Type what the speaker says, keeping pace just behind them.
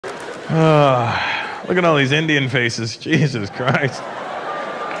Look at all these Indian faces. Jesus Christ.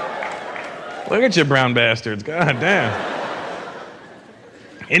 Look at you brown bastards. God damn.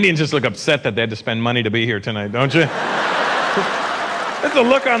 Indians just look upset that they had to spend money to be here tonight, don't you? There's a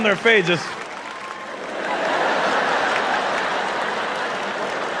look on their face just...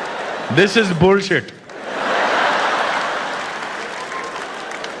 This is bullshit.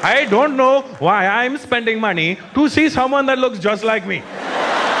 I don't know why I'm spending money to see someone that looks just like me.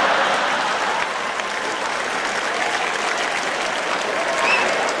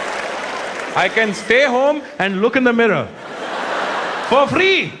 I can stay home and look in the mirror. For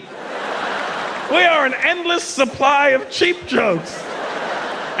free. We are an endless supply of cheap jokes.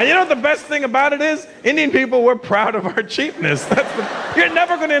 And you know what the best thing about it is? Indian people, we're proud of our cheapness. You're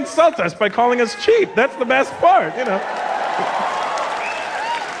never going to insult us by calling us cheap. That's the best part, you know.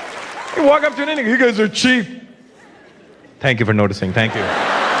 You walk up to an Indian, you guys are cheap. Thank you for noticing. Thank you.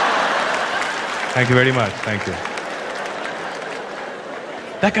 Thank you very much. Thank you.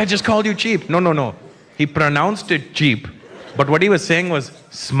 That guy just called you cheap. No, no, no. He pronounced it cheap, but what he was saying was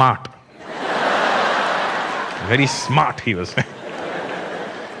smart. Very smart, he was saying.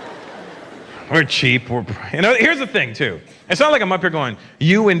 We're cheap. You know, here's the thing, too. It's not like I'm up here going,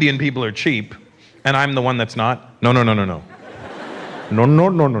 you Indian people are cheap, and I'm the one that's not. No, no, no, no, no. No, no,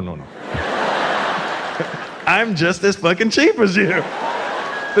 no, no, no, no. I'm just as fucking cheap as you.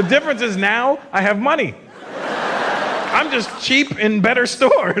 The difference is now I have money. I'm just cheap in better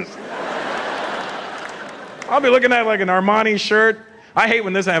stores. I'll be looking at like an Armani shirt. I hate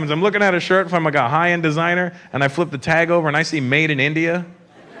when this happens. I'm looking at a shirt from like a high-end designer, and I flip the tag over and I see made in India.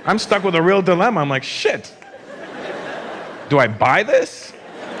 I'm stuck with a real dilemma. I'm like, shit. Do I buy this?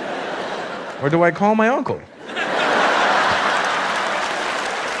 Or do I call my uncle?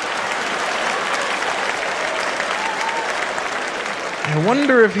 I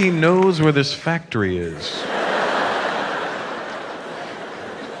wonder if he knows where this factory is.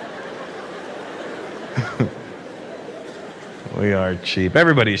 We are cheap.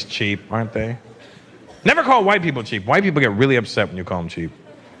 Everybody's cheap, aren't they? Never call white people cheap. White people get really upset when you call them cheap.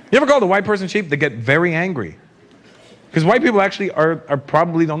 You ever call the white person cheap? They get very angry. Because white people actually are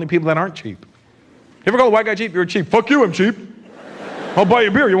probably the only people that aren't cheap. You ever call a white guy cheap? You're cheap. Fuck you, I'm cheap. I'll buy you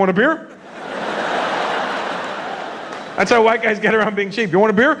a beer. You want a beer? That's how white guys get around being cheap. You want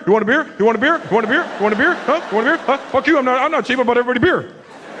a beer? You want a beer? You want a beer? You want a beer? You want a beer? Huh? You want a beer? Huh? Fuck you, I'm not cheap. I'll buy everybody beer.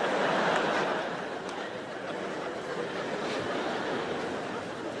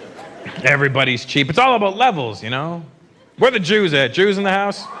 Everybody's cheap. It's all about levels, you know? Where are the Jews at? Jews in the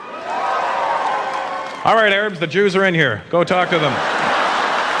house? All right, Arabs, the Jews are in here. Go talk to them.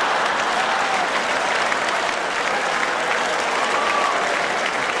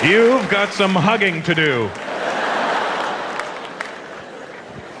 You've got some hugging to do.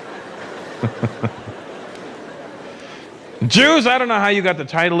 Jews, I don't know how you got the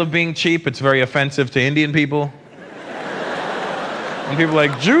title of being cheap. It's very offensive to Indian people. When people are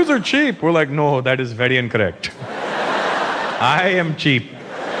like, Jews are cheap. We're like, no, that is very incorrect. I am cheap.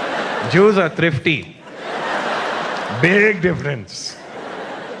 Jews are thrifty. Big difference.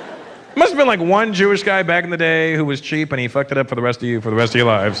 Must have been like one Jewish guy back in the day who was cheap and he fucked it up for the rest of you for the rest of your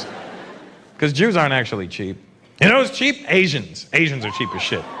lives. Because Jews aren't actually cheap. You know who's cheap? Asians. Asians are cheap as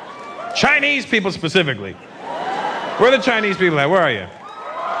shit. Chinese people specifically. Where are the Chinese people at? Where are you?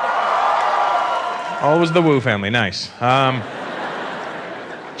 Oh, it was the Wu family. Nice.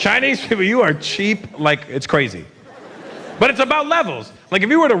 Chinese people, you are cheap like it's crazy. But it's about levels. Like if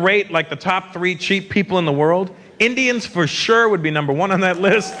you were to rate like the top 3 cheap people in the world, Indians for sure would be number 1 on that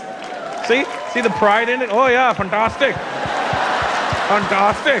list. See the pride in it? Oh yeah, fantastic.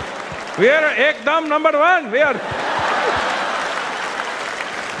 Fantastic. We are ekdam number 1. We are.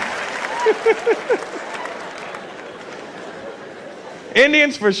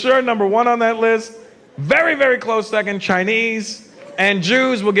 Indians for sure number 1 on that list. Very, very close second, Chinese. And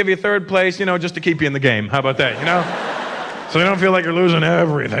Jews will give you 3rd place, you know, just to keep you in the game. How about that, you know? So you don't feel like you're losing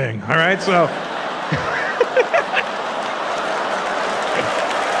everything, all right? So.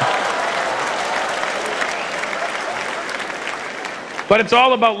 But it's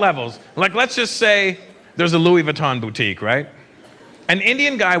all about levels. Like, let's just say there's a Louis Vuitton boutique, right? An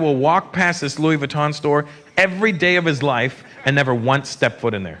Indian guy will walk past this Louis Vuitton store every day of his life and never once step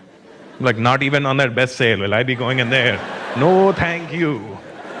foot in there. Like, not even on their best sale will I be going in there. No, thank you.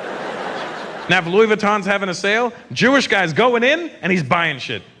 Now, if Louis Vuitton's having a sale, Jewish guy's going in and he's buying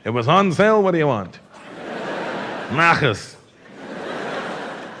shit. It was on sale, what do you want? Machas.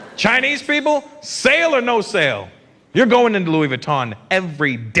 Chinese people, sale or no sale, you're going into Louis Vuitton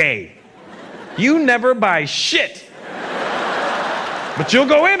every day. You never buy shit But you'll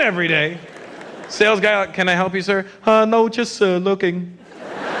go in every day. Sales guy, can I help you, sir? No, just looking.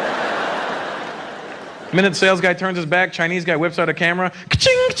 Minute sales guy turns his back, Chinese guy whips out a camera.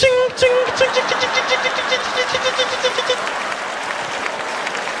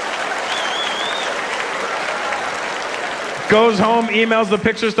 Goes home, emails the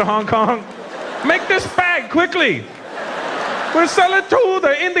pictures to Hong Kong. Make this bag quickly. We'll sell it to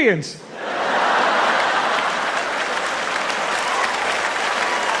the Indians.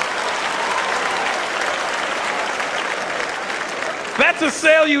 That's a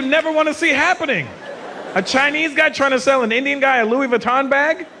sale you never want to see happening. A Chinese guy trying to sell an Indian guy a Louis Vuitton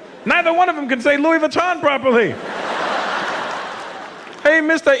bag? Neither one of them can say Louis Vuitton properly. Hey,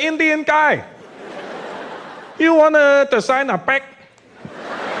 Mr. Indian guy, you want to sign a pack?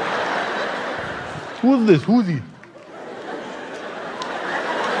 Who's this? Who's he?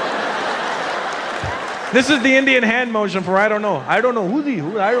 This is the Indian hand motion for I don't know. I don't know. Who's he?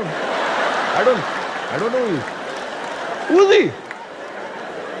 I don't know you. Who's he?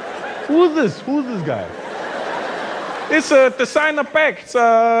 Who's this? Who's this guy? It's to sign a pack. It's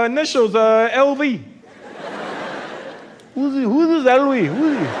initials LV. Who's he? Who's this LV?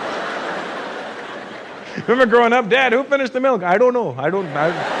 Who's he? Remember growing up, Dad, who finished the milk? I don't know. I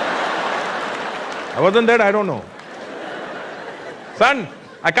wasn't there. I don't know. Son,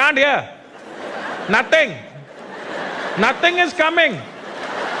 I can't hear. Nothing. Nothing is coming.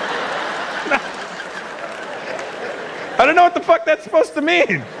 I don't know what the fuck that's supposed to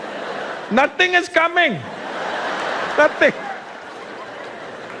mean. Nothing is coming. Nothing.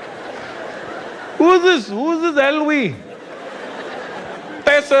 Who's this? Who's this LV?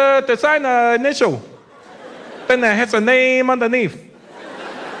 There's to sign an initial. Then it has a name underneath.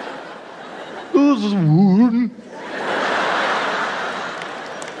 Who's this wood?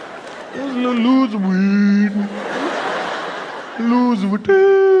 Lose weed. Lose weed.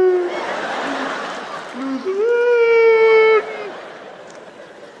 Lose weed.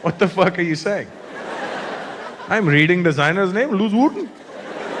 What the fuck are you saying? I'm reading designer's name, Lose Wood.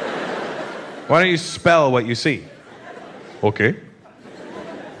 Why don't you spell what you see? Okay.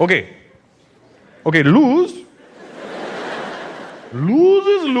 Okay. Okay, lose. Lose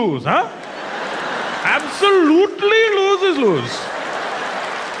is lose, huh? Absolutely lose is lose.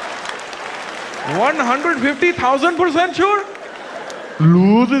 150,000% sure?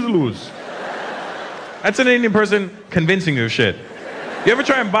 Lose is lose. That's an Indian person convincing you of shit. You ever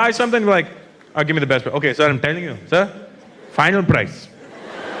try and buy something like, oh, give me the best price. Okay, sir, I'm telling you, sir, final price.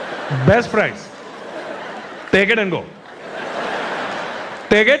 Best price. Take it and go.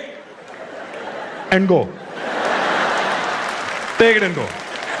 Take it and go. Take it and go.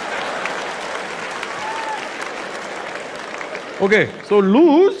 Okay, so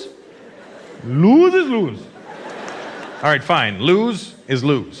lose is lose. All right, fine. Lose is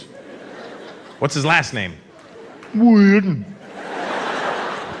lose. What's his last name? Weird.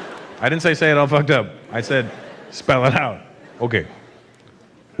 I didn't say it all fucked up. I said spell it out. Okay.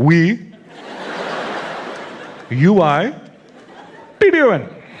 We. UI. PDUN.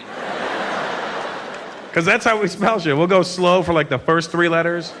 Because that's how we spell shit. We'll go slow for like the first 3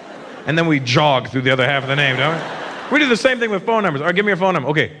 letters, and then we jog through the other half of the name, don't we? We do the same thing with phone numbers. All right, give me your phone number.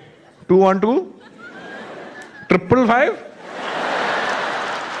 Okay. 212 555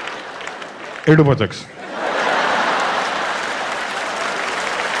 846.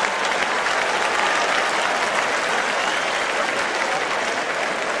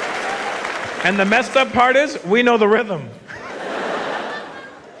 And the messed up part is, we know the rhythm.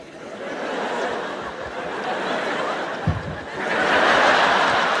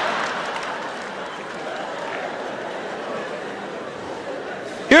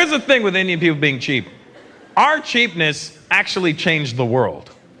 Here's the thing with Indian people being cheap. Our cheapness actually changed the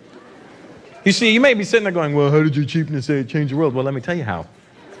world. You see, you may be sitting there going, well, how did your cheapness change the world? Well, let me tell you how.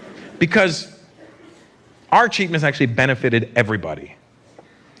 Because our cheapness actually benefited everybody.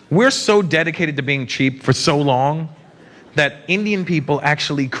 We're so dedicated to being cheap for so long that Indian people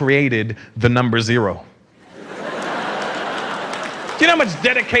actually created the number 0. Do you know how much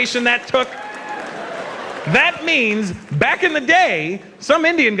dedication that took? That means back in the day, some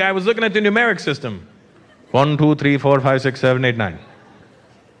Indian guy was looking at the numeric system. 1, 2, 3, 4, 5, 6, 7, 8, 9.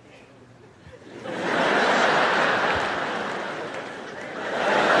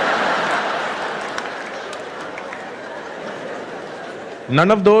 None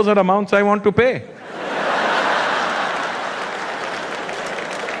of those are amounts I want to pay.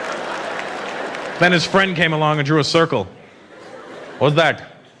 Then his friend came along and drew a circle. What's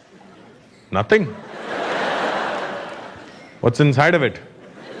that? Nothing. What's inside of it?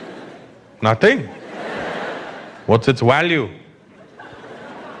 Nothing. What's its value?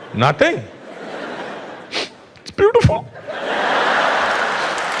 Nothing. It's beautiful.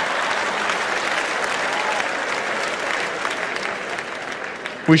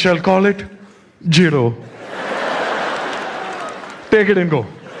 We shall call it 0. Take it and go.